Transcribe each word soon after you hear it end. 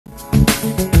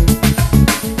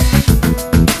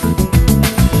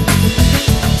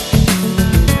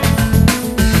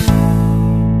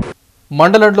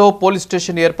మండలంలో police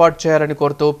station ఏర్పాటు చేయాలని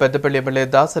కోరుతూ పెద్దపల్లి ఎమ్మెల్యే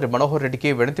దాసరి మనోహర్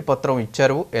రెడ్డికి వినతి పత్రం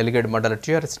ఇచ్చారు ఎలిగేడ్ మండల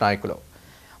టీఆర్ఎస్ నాయకులు.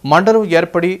 మండలం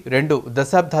ఏర్పడి 2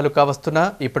 దశాబ్దాలు కావస్తున్నా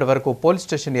ఇప్పటివరకు పోలీస్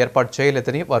స్టేషన్ ఏర్పాటు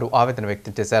చేయలేదని వారు ఆవేదన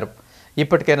వ్యక్తం చేశారు.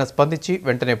 ఇప్పటికైనా స్పందించి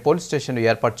వెంటనే పోలీస్ స్టేషన్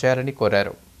ఏర్పాటు చేయాలని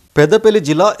కోరారు. పెద్దపల్లి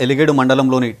జిల్లా ఎలిగేడు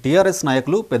మండలంలోని టీఆర్ఎస్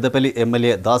నాయకులు పెద్దపల్లి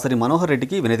ఎమ్మెల్యే దాసరి మనోహర్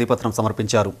రెడ్డికి వినతి పత్రం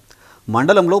సమర్పించారు.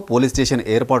 మండలంలో పోలీస్ స్టేషన్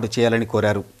ఏర్పాటు చేయాలని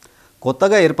కోరారు.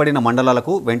 కొత్తగా ఏర్పడిన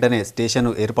మండలాలకు వెంటనే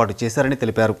స్టేషన్ను ఏర్పాటు చేశారని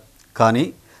తెలిపారు. కానీ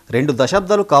 2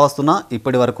 దశాబ్దాలు కావస్తున్నా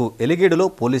ఇప్పటి వరకు ఎలిగేడులో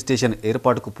పోలీస్ స్టేషన్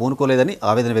ఏర్పాటుకు పూనుకోలేదని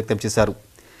ఆవేదన వ్యక్తం చేశారు.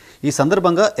 ఈ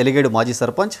సందర్భంగా ఎలిగేడు మాజీ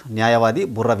సర్పంచ్ న్యాయవాది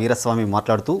బుర్ర వీరస్వామి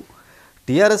మాట్లాడుతూ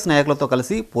టీఆర్ఎస్ నాయకులతో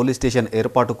కలిసి పోలీస్ స్టేషన్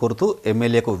ఏర్పాటు కోరుతూ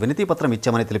ఎమ్మెల్యేకు వినతి పత్రం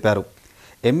ఇచ్చామని తెలిపారు.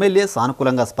 ఎమ్మెల్యే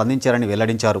సానుకూలంగా స్పందించారని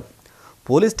వెల్లడించారు.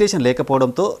 పోలీస్ స్టేషన్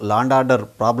లేకపోవడంతో లాండ్ ఆర్డర్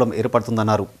ప్రాబ్లం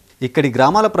ఏర్పడుతుందన్నారు. ఇక్కడి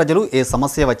గ్రామాల ప్రజలు ఏ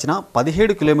సమస్య వచ్చినా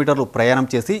 17 కిలోమీటర్లు ప్రయాణం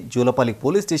చేసి జూలపల్లి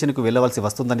పోలీస్ స్టేషన్కు వెళ్లవలసి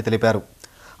వస్తుందని తెలిపారు.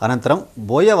 అనంతరం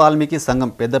బోయ వాల్మీకి సంఘం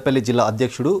పెద్దపల్లి జిల్లా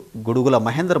అధ్యక్షుడు గుడుగుల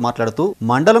మహేందర్ మాట్లాడుతూ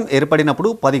మండలం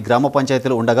ఏర్పడినప్పుడు 10 గ్రామ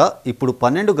పంచాయతీలు ఉండగా ఇప్పుడు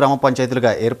 12 గ్రామ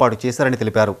పంచాయతీలుగా ఏర్పాటు చేశారని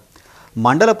తెలిపారు.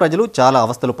 మండల ప్రజలు చాలా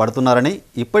అవస్థలు పడుతున్నారని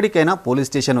ఇప్పటికైనా పోలీస్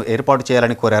స్టేషన్ను ఏర్పాటు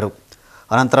చేయాలని కోరారు.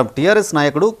 అనంతరం టీఆర్ఎస్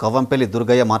నాయకుడు కవ్వంపల్లి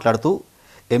దుర్గయ్య మాట్లాడుతూ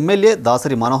ఎమ్మెల్యే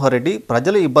దాసరి మనోహర్ రెడ్డి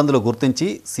ప్రజల ఇబ్బందులు గుర్తించి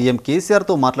సీఎం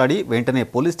కేసీఆర్తో మాట్లాడి వెంటనే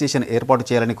పోలీస్ స్టేషన్ ఏర్పాటు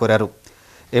చేయాలని కోరారు.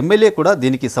 ఎమ్మెల్యే కూడా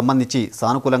దీనికి సంబంధించి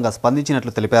సానుకూలంగా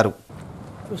స్పందించినట్లు తెలిపారు.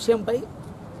 విషయంపై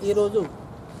ఈరోజు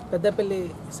పెద్దపల్లి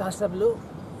శాసనసభ్యులు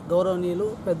గౌరవనీయులు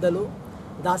పెద్దలు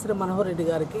దాసరి మనోహర్ రెడ్డి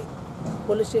గారికి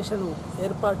పోలీస్ స్టేషన్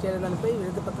ఏర్పాటు చేయడానిపై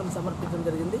వినతి పత్రం సమర్పించడం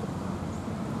జరిగింది.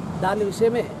 దాని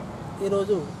విషయమే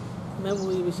ఈరోజు మేము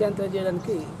ఈ విషయాన్ని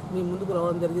తెలియజేయడానికి మీ ముందుకు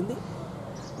రావడం జరిగింది.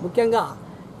 ముఖ్యంగా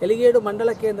ఎలిగేడు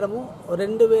మండల కేంద్రము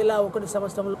 2001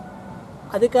 సంవత్సరంలో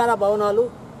అధికార భవనాలు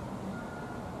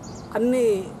అన్ని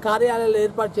కార్యాలయాలు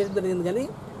ఏర్పాటు చేయడం జరిగింది, కానీ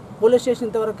పోలీస్ స్టేషన్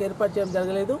ఇంతవరకు ఏర్పాటు చేయడం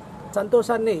జరగలేదు.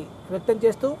 సంతోషాన్ని వ్యక్తం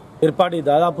చేస్తూ ఏర్పాటు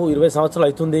దాదాపు 20 సంవత్సరాలు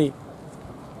అవుతుంది.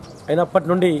 అయినప్పటి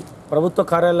నుండి ప్రభుత్వ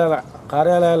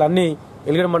కార్యాలయాలు అన్నీ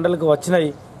ఎలిగేడు మండలకు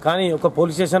వచ్చినాయి, కానీ ఒక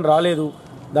పోలీస్ స్టేషన్ రాలేదు.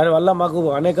 దానివల్ల మాకు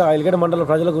అనేక ఎలిగేడు మండలం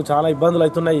ప్రజలకు చాలా ఇబ్బందులు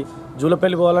అవుతున్నాయి.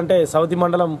 జూలపల్లి పోవాలంటే సౌతి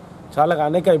మండలం చాలా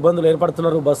అనేక ఇబ్బందులు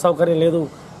ఏర్పడుతున్నారు. బస్ సౌకర్యం లేదు.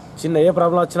 చిన్న ఏ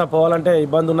ప్రాబ్లం వచ్చినా పోవాలంటే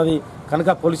ఇబ్బంది ఉన్నది. కనుక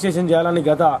పోలీస్ స్టేషన్ చేయాలని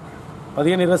గత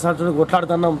 15-20 సంవత్సరాలు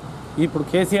కొట్లాడుతున్నాం. ఇప్పుడు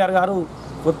కేసీఆర్ గారు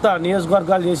కొత్త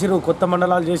నియోజకవర్గాలు చేసిరు, కొత్త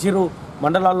మండలాలు చేసిరు.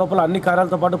 మండలాల లోపల అన్ని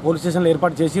కార్యాలతో పాటు పోలీస్ స్టేషన్లు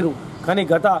ఏర్పాటు చేసిరు. కానీ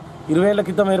గత 20 ఏళ్ల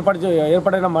క్రితం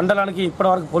ఏర్పడిన మండలానికి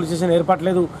ఇప్పటివరకు పోలీస్ స్టేషన్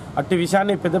ఏర్పడలేదు. అట్టి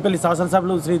విషయాన్ని పెద్దపల్లి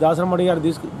శాసనసభ్యులు శ్రీ దాసరమణి గారి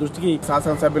దృష్టికి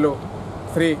శాసనసభ్యులు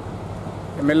శ్రీ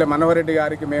ఎమ్మెల్యే మనోహర్ రెడ్డి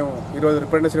గారికి మేము ఈరోజు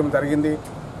రిప్రజెంటేషన్ జరిగింది.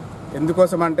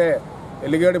 ఎందుకోసం అంటే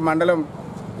ఎలిగేడు మండలం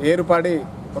ఏర్పడి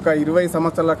ఒక 20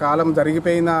 సంవత్సరాల కాలం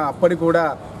జరిగిపోయిన అప్పటికి కూడా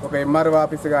ఒక ఎంఆర్ఓ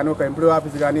ఆఫీస్ కానీ ఒక ఎంపీడీ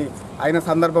ఆఫీస్ కానీ అయిన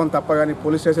సందర్భం తప్ప కానీ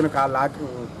పోలీస్ స్టేషన్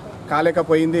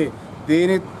కాలేకపోయింది.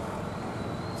 దీని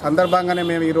సందర్భంగానే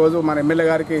మేము ఈరోజు మన ఎమ్మెల్యే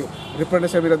గారికి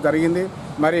రిప్రజెంటేషన్ జరిగింది.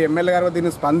 మరి ఎమ్మెల్యే గారు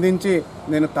దీన్ని స్పందించి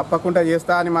నేను తప్పకుండా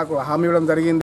చేస్తా అని మాకు హామీ ఇవ్వడం జరిగింది.